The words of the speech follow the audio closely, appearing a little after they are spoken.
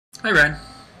Hi, Ryan.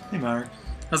 Hey, Mark.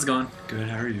 How's it going? Good,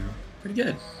 how are you? Pretty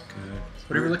good. Good.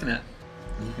 What are we looking at?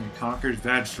 We're looking at Conker's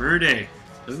Bad Fur Day.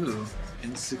 Ooh.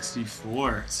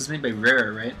 N64. This is made by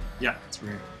Rare, right? Yeah, it's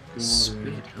rare. Good old Sweet.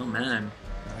 rare. Oh, man.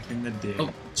 Back in the day. Oh,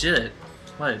 shit.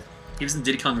 What? He was in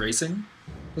Diddy Kong Racing?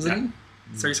 Was Yeah. it?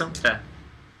 Sorry, something? Yeah.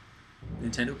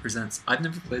 Nintendo presents. I've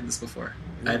never played this before.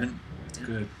 Yeah. I haven't.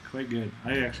 Good. Quite good.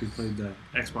 I actually played the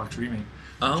Xbox remake.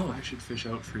 Oh. Which I should fish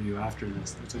out for you after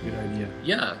this. That's a good idea.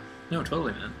 Yeah. No,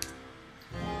 totally, man.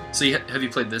 So have you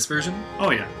played this version?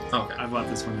 Oh, yeah. Oh, okay. I bought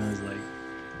this when I was like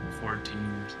 14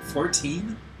 or something.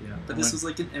 14? Yeah. But this was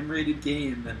like an M-rated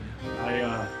game. And...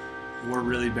 I wore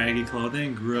really baggy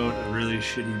clothing, grew out a really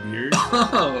shitty beard,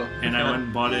 Oh. and I went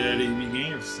and bought it at EB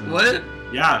Games. So. What?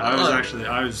 Yeah, Oh.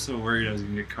 I was so worried I was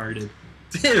going to get carded.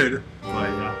 Dude. But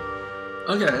yeah.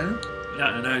 Okay.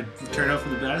 Yeah, and I turned out for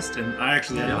the best, and I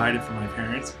actually had to hide it from my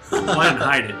parents. Well, I didn't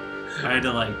hide it. I had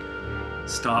to, like,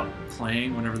 stop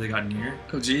playing whenever they got near.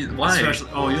 Oh, geez. Why?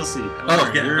 Oh, you'll see. Oh,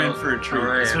 okay. You're in for a treat.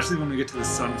 Right. Especially when we get to the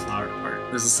sunflower part.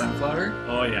 There's a sunflower?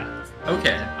 Oh, yeah.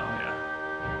 Okay. Oh,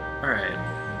 yeah. Alright.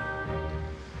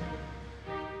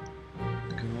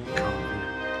 Good old coffee.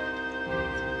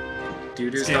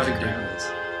 Dude's Stanford got a green. Dickens.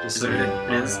 Just Is so that you what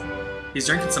know. it is? Oh, He's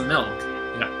drinking some milk.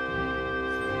 yeah.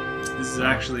 This is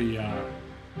actually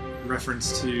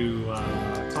reference to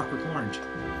Clockwork Orange.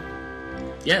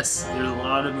 Yes. There's a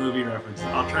lot of movie references.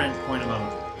 I'll try and point them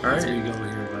out as Alright. we go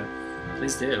here, but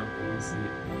Please do. we'll see.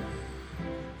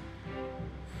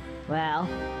 Well,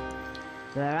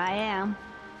 there I am.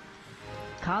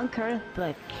 Conquer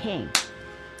the king.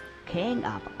 King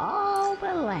of all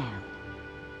the land.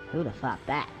 Who'd have thought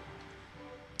that?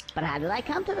 But how did I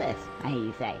come to this, I hear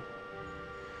you say?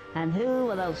 And who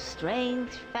are those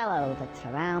strange fellows that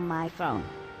surround my throne?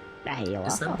 I hear you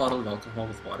Is that a also. bottle of alcohol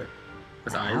with water?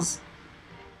 With Well, eyes?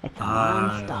 It's a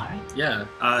long story. Yeah.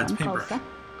 It's Come Paintbrush. closer,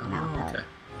 and I'll Oh, tell okay. you.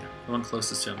 The one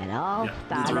closest to him. It all Yeah, these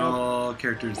started are all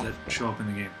characters that show up in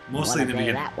the game. Mostly what in a the day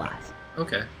beginning. that was.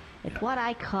 Okay. It's Yeah. what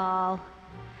I call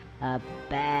a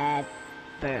bad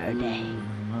fur day.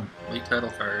 Late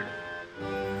title card.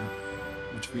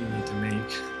 Which we need to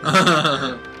make.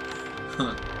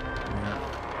 Yeah.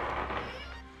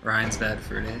 Ryan's bad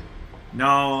for a day.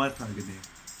 No, that's not a good name.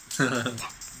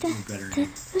 A better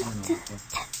name. I don't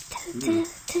know. Ooh.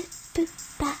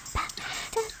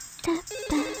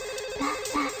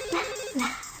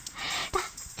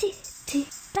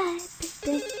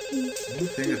 One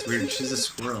thing that's weird, she's a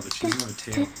squirrel, but she doesn't have a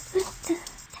tail.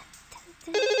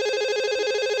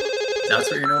 That's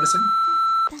what you're noticing?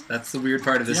 That's the weird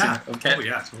part of this. Yeah. Okay. Oh,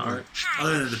 yeah, totally. Alright.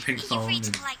 Other than the pink phone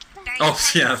and Oh,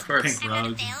 yeah, of course. pink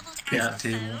rug, Yeah. pink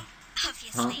table.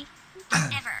 Obviously.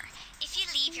 However, if you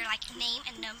leave your name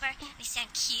and number and they sound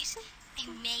cute, I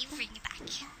may ring you back.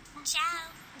 Ciao.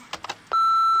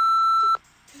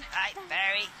 Hi,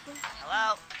 Barry.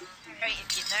 Hello? Barry,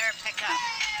 if you never pick up.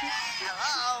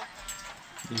 Hello?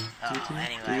 Oh,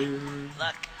 anyway.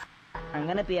 Look, I'm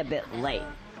gonna be a bit late.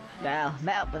 Well,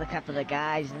 met up with a couple of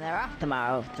guys and they're off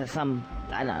tomorrow to some,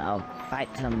 I don't know, fight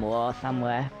some war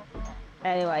somewhere.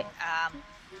 Anyway,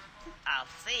 I'll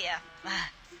see ya.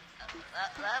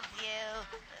 Love you.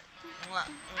 Mwah,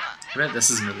 mwah. I bet this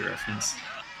is a movie reference.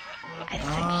 I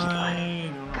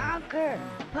think he would. Conquer!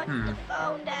 Put the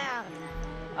phone down!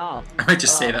 Oh. I might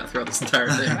just say that throughout this entire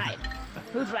thing. Right.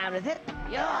 Whose round is it?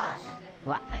 Yours!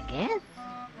 What, again?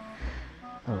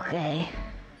 Okay.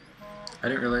 I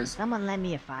didn't realize. Someone lend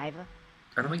me a $5. I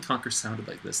don't think Conker sounded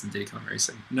like this in Diddy Kong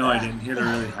Racing. No, I didn't. He had a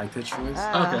really high-pitched voice.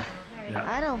 Okay. Yeah.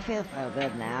 I don't feel so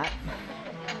good now.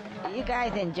 You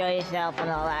guys enjoy yourself and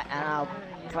all that, and I'll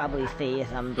probably see you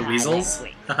sometime The Weasels? next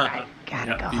week. I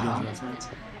gotta go Beatles home. reference.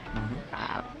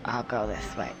 I'll go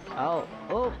this way. Oh,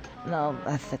 no,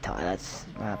 that's the toilets.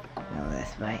 Go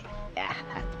this way. Yeah,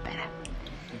 that's better.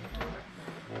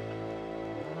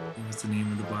 And what's the name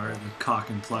of the bar? The Cock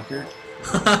and Plucker.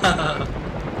 Oh, it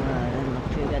doesn't look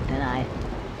too good tonight.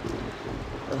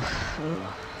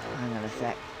 Hang on a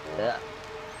sec.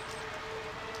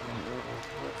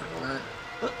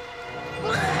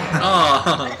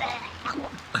 Oh.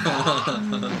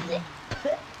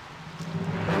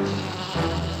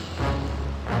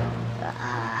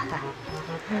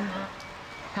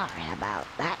 Sorry about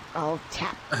that, old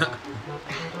chap.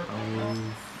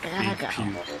 Oh, Gotta big go.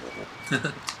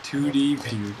 puke. 2D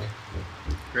puke.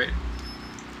 Great.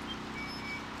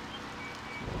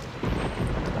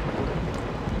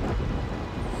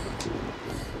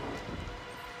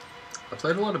 I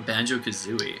played a lot of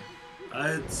Banjo-Kazooie.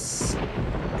 It's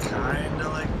kind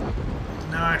of like...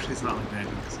 No, actually it's not like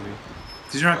Banjo-Kazooie.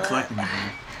 Because you're not collecting anything.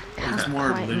 It's Can't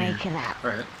more quite linear. make it out.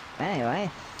 Alright. Anyway,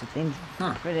 It seems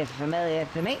Huh. pretty familiar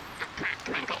to me.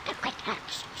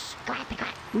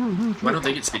 Why don't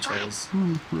they get speech bubbles?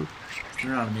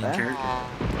 They're not a main character.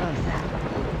 What's that?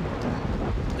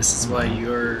 This is why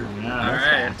you're... Yeah,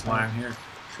 Alright. that's why I'm here.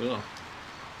 Cool.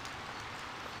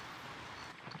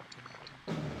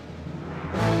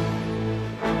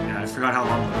 Yeah, I forgot how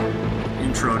long the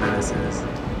intro to this is.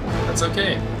 That's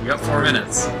okay. We got 4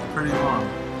 minutes. It's pretty long.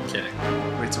 I'm kidding.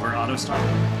 Wait, so we're auto stop?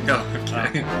 No, I'm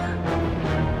kidding.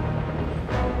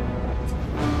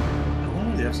 How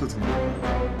long are the episodes going to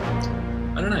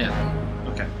I don't know yet.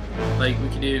 be? Okay. Like, we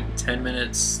could do 10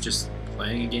 minutes just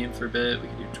playing a game for a bit. We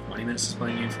could do 20 minutes just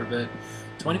playing a game for a bit.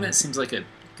 20 minutes seems like a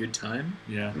good time.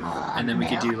 Yeah. And then we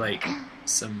could do, like,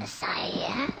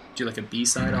 do like a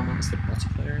B-side almost, like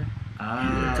multiplayer.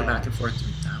 Go back and forth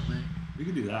that way. We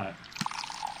could do that.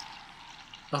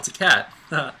 Oh, it's a cat.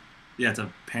 Yeah, it's a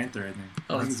panther, I think.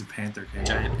 Oh, I think it's it's a panther cage.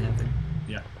 Giant panther.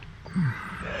 Yeah.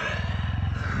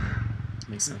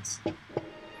 Makes sense.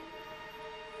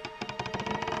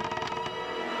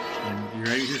 And you're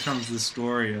right, here comes the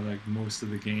story of like most of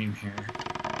the game here.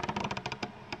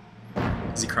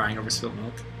 Is he crying over spilt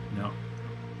milk? No.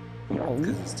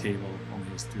 Because his table only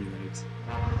has 3 legs.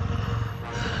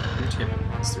 Your table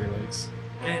has 3 legs.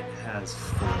 It has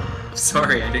 4. I'm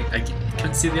sorry, I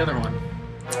couldn't see the other one.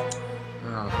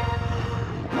 Oh.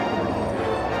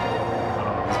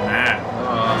 Oh, he's mad.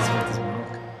 Oh. He's with his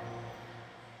milk.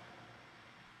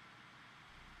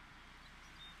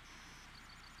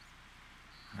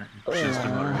 Alright, you're just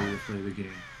about ready to play the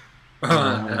game.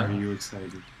 Are you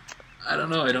excited? I don't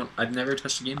know. I've never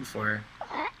touched a game before.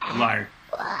 Liar.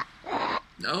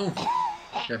 No.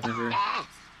 I've never.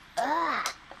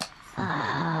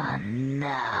 Oh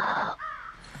no.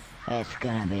 It's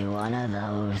gonna be one of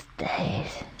those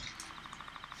days.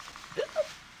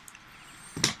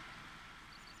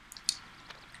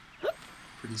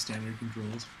 Pretty standard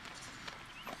controls.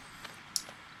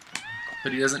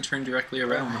 But he doesn't turn directly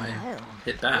around when I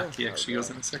hit back. He actually goes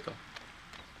in a circle.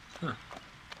 Huh.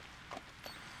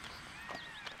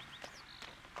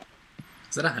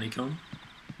 Is that a honeycomb?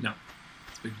 No.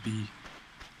 It's a big B.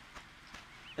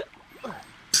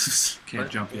 Can't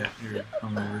What? jump yet. You're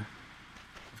hungover.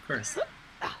 Of course.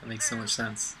 That makes so much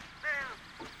sense.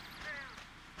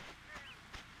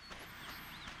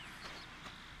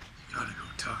 You gotta go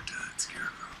talk to that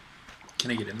scarecrow.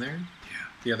 Can I get in there? Yeah.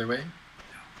 The other way?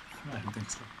 No, I don't think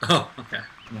so. Oh, okay.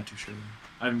 I'm not too sure.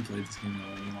 I haven't played this game in a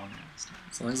really long time.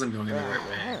 As long as I'm going in the right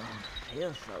way.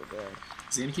 Feels so good.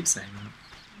 Is he gonna keep saying that?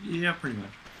 Yeah, pretty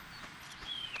much.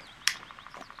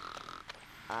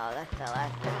 Oh, that's the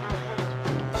last thing.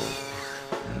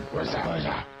 What's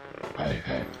that?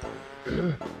 Hey.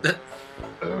 Who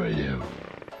are you?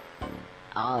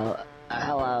 Oh,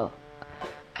 hello.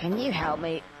 Can you help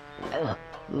me? Ugh.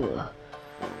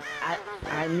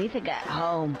 I need to get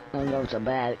home and go to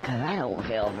bed because I don't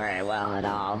feel very well at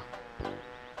all.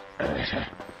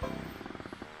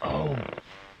 Oh,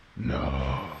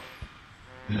 no.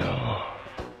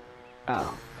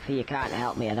 Oh, so you can't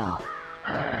help me at all?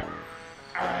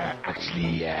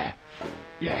 Actually,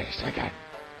 yes, I can.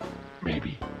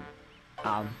 Maybe.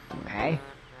 Okay.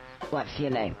 What's your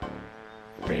name?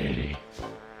 Beardy.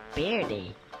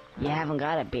 Beardy? You haven't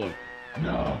got a beard.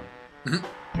 No.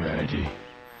 Birdie.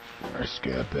 I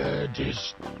scare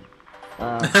birdies.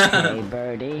 Okay,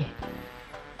 Birdie.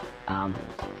 So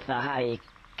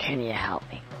can you help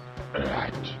me?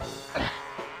 Right.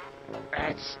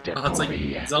 That's the Oh, it's like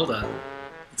boy. Zelda.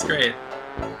 It's great.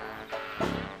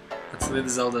 That's the way the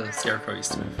Zelda scarecrow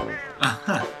used to move.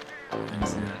 I didn't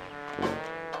see that.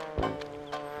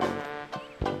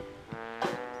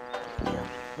 Feel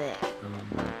sick.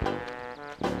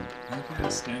 I think I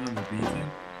stand on the B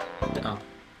thing. Oh.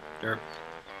 Derp.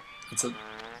 That's a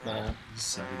ball. Just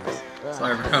suck at this.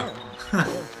 Sorry, bro.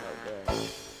 Feels so good.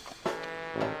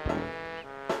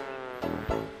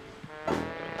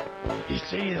 You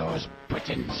see those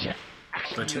buttons?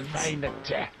 Actually, Buttons? you find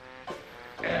that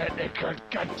they're called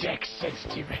context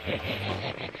sensitive.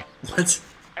 What?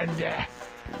 And,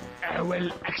 well,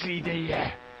 actually,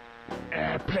 they,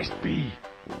 press B.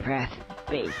 Press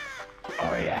B.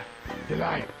 Oh, yeah. The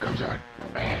light comes on.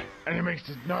 And it makes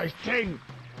this nice ting.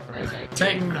 Ting.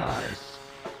 Ting noise.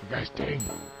 Nice ting.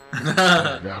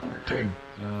 Yeah, ting.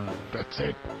 That's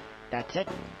it. That's it?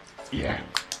 Yeah.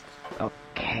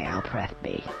 Okay, I'll press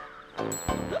B.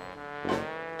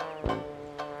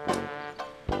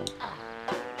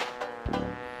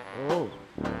 Ooh.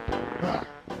 Ah,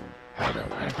 hello,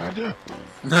 Alexander.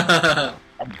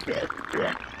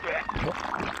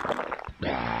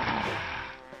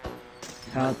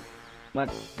 So, what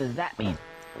does that mean?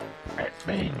 It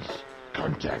means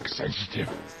contact sensitive.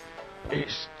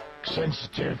 It's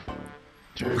sensitive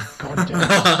to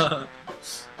contact.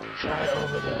 Try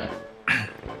over there.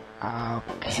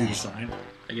 See the Okay. sign?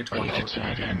 I get Oh, 20 that's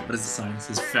right in. What is the sign? It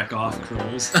says feck off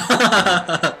crows.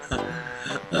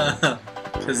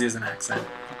 Because he has an accent.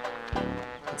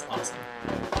 That's awesome.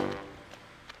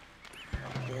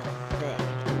 Still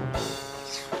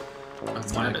sick. Oh,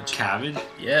 it's Want a cabbage. cabbage?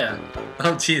 Yeah.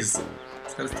 Oh, jeez.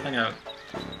 He's got his tongue out.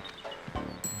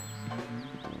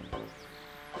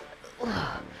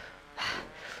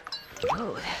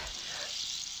 Oh.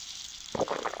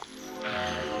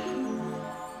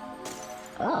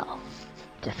 Oh,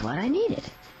 just what I needed.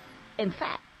 In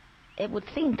fact, it would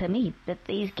seem to me that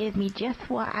these give me just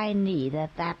what I need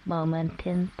at that moment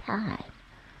in time.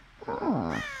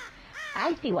 Oh,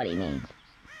 I see what he means.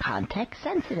 Context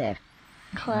sensitive.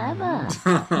 Clever.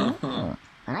 Oh,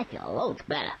 and I feel loads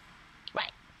better.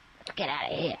 Right, let's get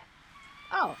out of here.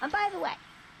 Oh, and by the way,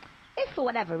 if for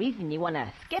whatever reason you want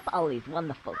to skip all these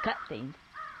wonderful cutscenes,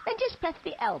 then just press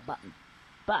the L button.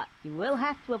 But you will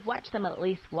have to have watched them at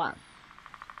least once.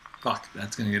 Fuck,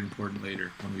 that's gonna get important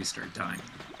later when we start dying.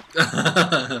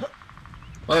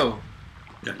 Whoa.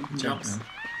 Yeah, you can Jumps. jump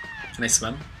now. Can I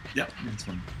swim? Yep, it's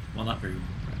one. Well, not very well.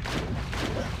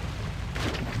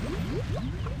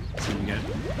 So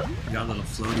you got little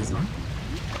floaties on.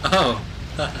 Oh.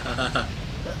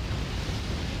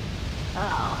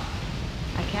 Oh,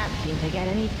 I can't seem to get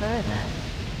any further.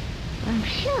 I'm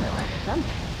sure there was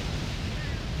something.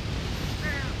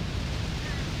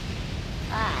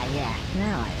 Ah, yes,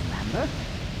 now I remember.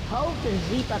 Hold the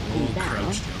Z button Oh, down,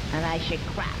 crouch jump. and I should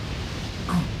crouch.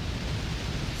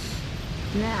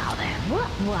 Now then, what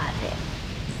was it?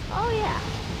 Oh, yeah.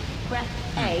 Press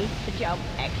A to jump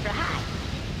extra high.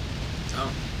 Oh.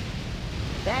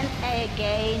 Then A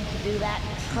again to do that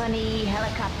funny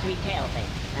helicopter tail thing.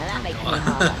 Now that makes me God.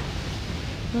 holler.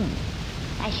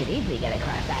 I should easily get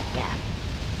across that gap.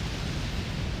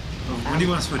 Oh, when do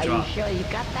you want to switch Are off? you sure you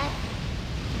got that?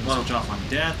 Well, Switch off on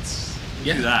deaths.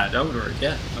 yeah, Do that. That would work,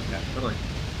 yeah. Okay. Totally.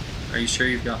 Are you sure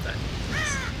you've got that?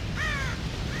 Yes.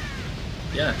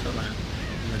 Yeah, totally.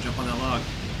 I'm gonna jump on that log.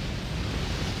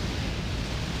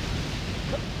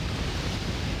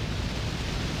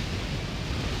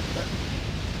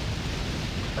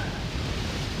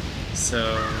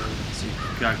 So, So you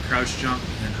got crouch jump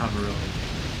and then hover over.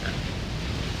 okay.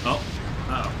 Oh.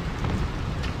 Uh-oh.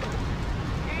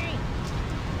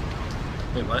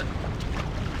 Wait, what?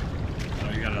 Oh,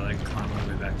 you gotta like climb all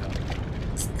the way back up.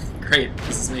 Great.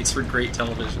 This makes for great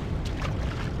television.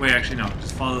 Wait, actually no.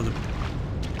 Just follow the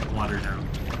water down.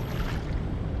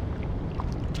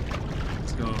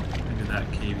 Let's go into that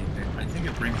cavey thing. I think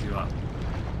it brings you up.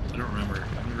 I don't remember.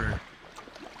 I've never.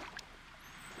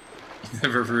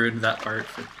 Never ruined that part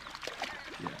for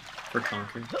Yeah.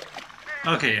 Conquer.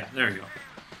 Okay, yeah. There we go.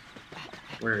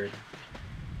 Word.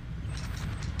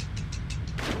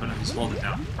 Oh no, just hold it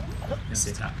down. I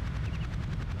see. Tap.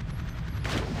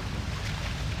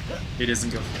 It doesn't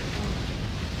go for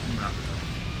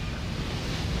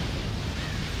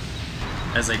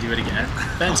as I do it again.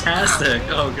 Fantastic!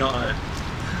 Oh god.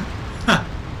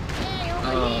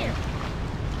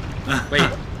 Wait.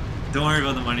 Don't worry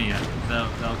about the money yet. That'll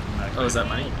come back. Oh, is that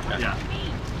money? Okay. Yeah.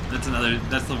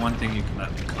 That's the one thing you can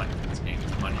collect in this game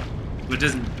is money. But it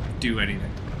doesn't do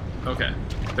anything. Okay.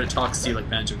 But it talks to you like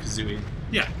Banjo-Kazooie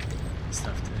Yeah.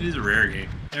 stuff It too. is a rare game.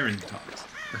 Everything talks.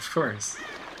 Of course.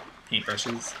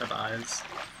 Paintbrushes have eyes.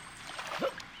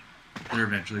 They're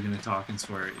eventually gonna talk and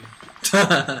swear at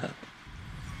you.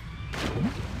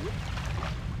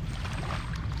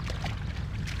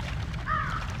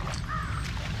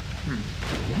 Do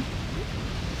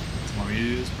you want me to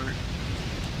do this part?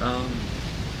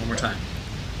 One more time.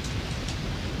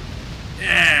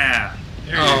 Yeah!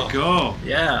 There Oh. you go!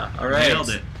 Yeah, alright. Nailed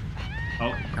it.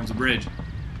 Oh, here comes a bridge.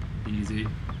 Easy.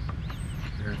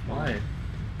 There. Why?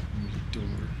 There's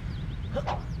a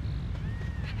door.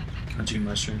 Country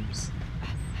mushrooms.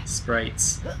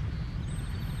 Sprites. I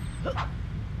don't know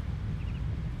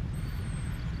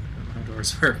how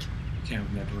doors work. Can't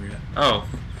open that door yet. Oh.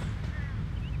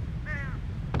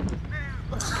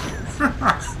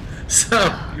 So,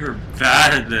 You're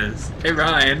bad at this. hey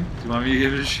Ryan. Do you want me to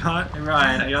give it a shot? Hey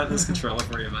Ryan, I got this controller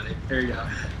for you, buddy. Here you go.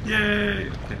 Yay!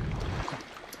 Okay.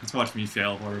 Let's watch me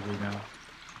fail horribly now.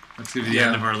 That's gonna be the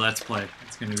end of our Let's Play.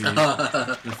 It's gonna be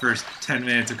the first 10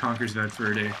 minutes of Conker's Bed for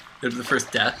a day. Go to the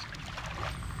first death.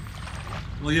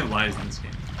 Well, you have lives in this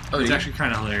game. Oh, it's do you? actually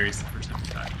kind of hilarious the first time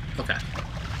you die. Okay.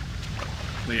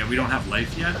 But yeah, we don't have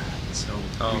life yet, so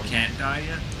Oh. we can't die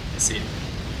yet. I see.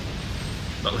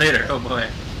 But later, oh boy.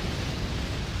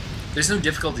 There's no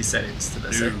difficulty settings to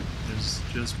this. Dude, eh? there's There's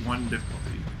just one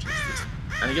difficulty, which is this.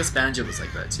 And I guess Banjo was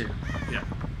like that too. Yeah.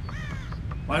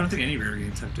 Well, I don't think any rare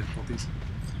games have difficulties.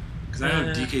 Because I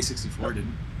know DK64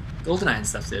 didn't. GoldenEye and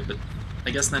stuff did, but I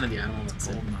guess none of the animal ones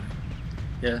did. GoldenEye.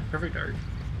 Yeah, Perfect Dark.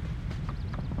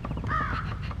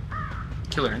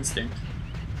 Killer Instinct.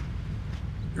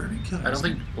 I don't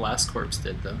think Blast Corps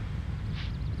did though.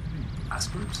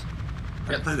 Blast Corps? I Yep.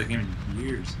 haven't played that game in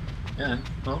years. Yeah,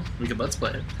 well, we could let's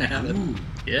play it. I have it. Ooh.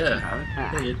 Yeah. You have it?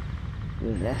 Ah, Yeah,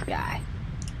 who's this guy?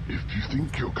 If you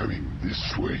think you're coming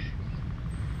this way,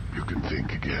 you can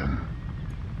think again.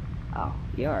 Oh,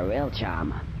 you're a real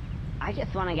charmer. I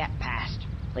just want to get past,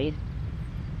 please.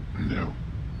 No,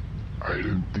 I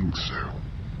don't think so.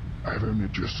 I've only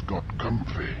just got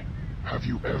comfy. Have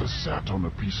you ever sat on a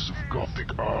piece of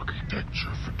Gothic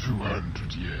architecture for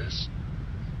 200 years?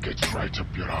 Gets right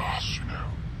up your arse, you know.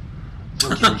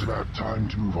 Thought it was about time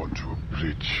to move on to a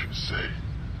bridge, say.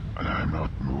 And I'm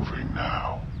not moving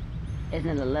now. Isn't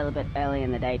it a little bit early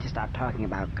in the day to start talking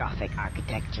about Gothic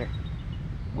architecture?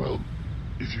 Well,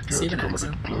 if you care Steven to come a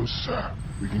Axel. bit closer,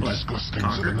 we can What? discuss things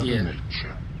Conquer? of another Yeah.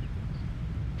 nature.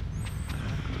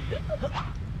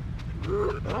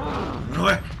 Run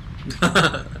away!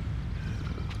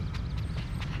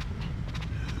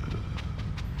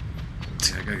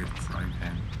 Yeah, I gotta get the frying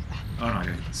pan. Oh no, I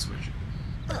gotta get the switch.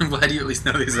 Why do you at least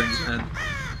know these things, man?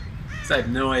 'Cause I have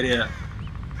no idea.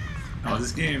 Oh,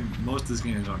 this game, most of this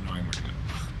game is about knowing where to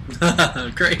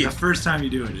go. Great. The first time you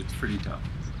do it, it's pretty tough.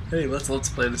 Hey, let's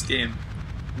play this game.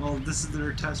 Well, this is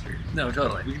their tester. No, We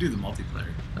totally. can do the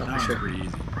multiplayer. Oh, That for one's sure. pretty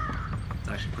easy. It's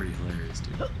actually pretty hilarious,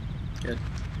 too. Good.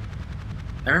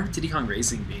 I remember Diddy Kong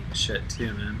Racing being the shit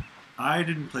too, man. I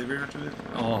didn't play very much of it.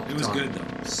 Oh, It was God. good,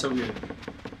 though. So good.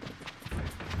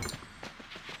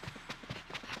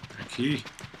 Key.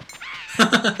 I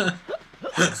think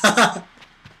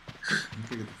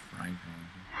I get the frying pan.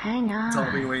 Hang It's all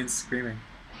on. being away and screaming.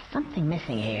 Something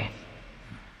missing here.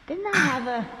 Didn't I have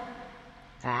a...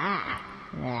 Ah,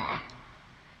 there.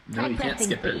 No, Try you can't pressing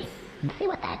skip B it. and see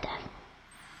what that does.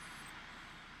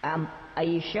 Are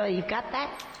you sure you've got that?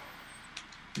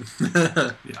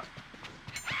 Yeah.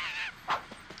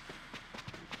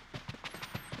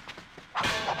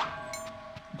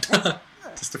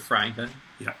 Just a frying pan.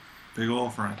 Yeah. Big ol'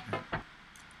 frying pan.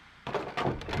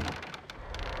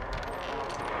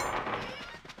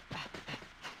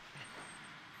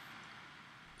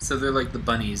 So they're like the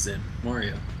bunnies in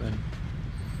Mario, then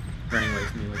running away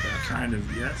from you like that. Kind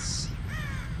of, yes.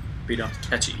 But you don't have to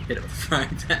catch it, you hit it with a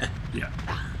frying pan. Yeah.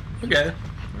 Okay,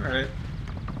 alright.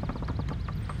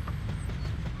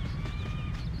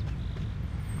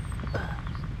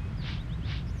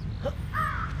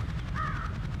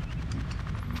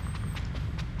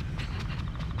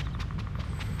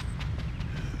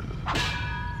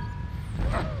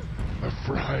 A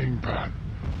frying pan.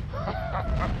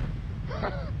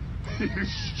 You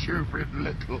stupid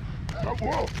little...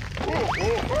 Whoa!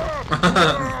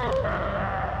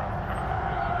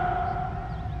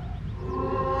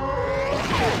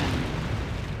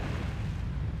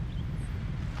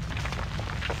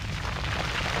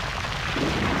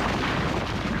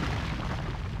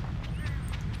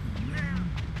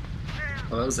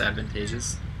 Well, that was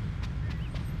advantageous.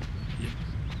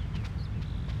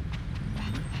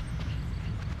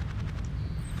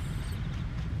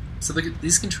 So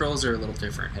these controls are a little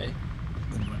different, hey?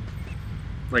 Then what?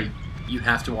 Like, you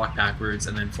have to walk backwards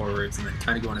and then forwards and then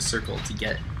kind of go in a circle to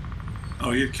get...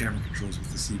 Oh, you have camera controls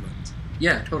with the C buttons.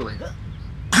 Yeah, totally.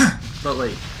 But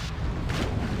like...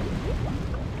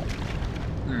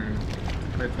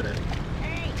 How do I put it?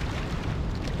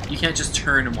 You can't just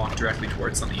turn and walk directly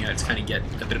towards something. You have to kind of get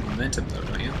a bit of momentum, though,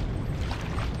 don't you?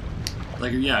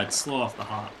 Like, yeah, it's slow off the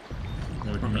hop. You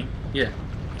know what I mean? Yeah.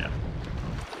 Yeah.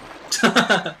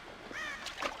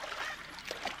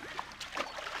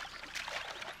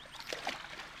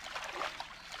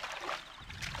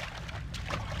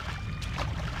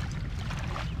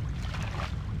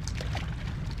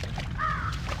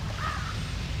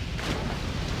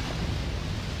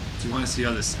 Do you want to see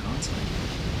how this sounds?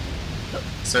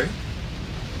 Sorry?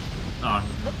 Oh,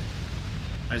 no.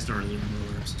 I just don't really remember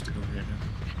where I'm supposed to go right now.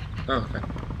 Oh, okay.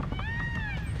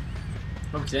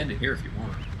 Well, we can end it here if you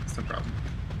want. It's no problem.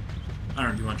 I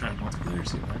don't know, do you want to try multiplayer or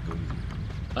see if that goes?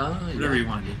 Whatever Yeah. you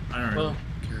want to do. I don't really Well,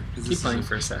 care. 'cause Keep this is playing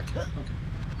for a sec. Okay.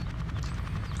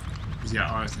 'Cause, yeah,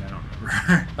 honestly, I don't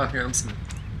remember. Oh, here, let me see.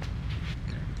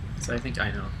 Okay. So I think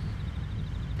I know.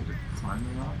 Climb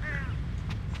the rock?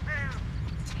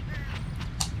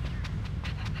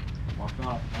 Walk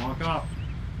up, walk up.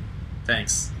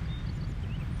 Thanks.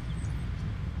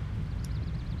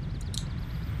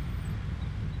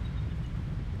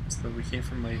 So we we came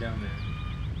from way down there.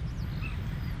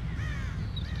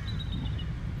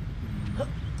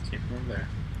 Came from over there.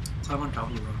 Climb on top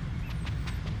of the rock.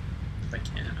 If I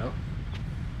can. Oh.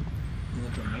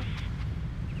 Look around.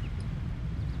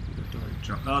 You have to like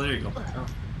jump. Oh, there you go. Oh.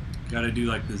 You gotta do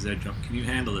like the Z jump. Can you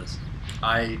handle this?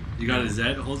 You got a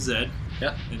Z, hold Z.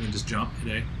 Yep. And then just jump,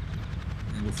 hit A.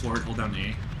 And go forward, hold down A.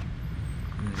 And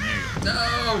then there you go.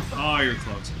 No! Oh, you're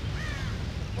close.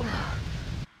 Okay,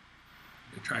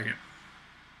 try again.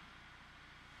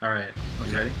 Alright.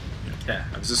 Okay. You ready? Yeah. Okay.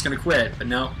 I was just gonna quit, but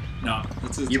no. No,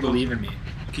 You believe in me.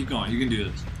 Keep going, you can do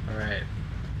this. Alright.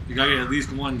 You gotta get at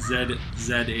least one ZA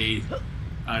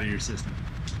out of your system.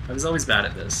 I was always bad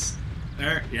at this.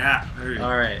 There? Yeah, there you go.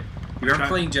 Alright. You ever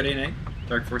playing Jedi Knight?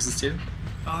 Dark Forces 2?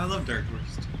 Oh, I love Dark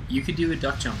Forces. You could do a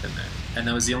duck jump in there, and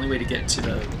that was the only way to get to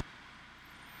the...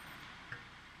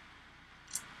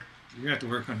 You're gonna have to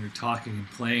work on your talking and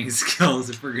playing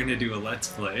skills if we're gonna do a Let's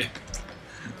Play.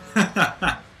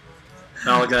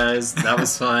 Well, guys, that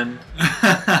was fun.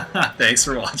 Thanks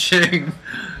for watching.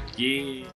 Yeah.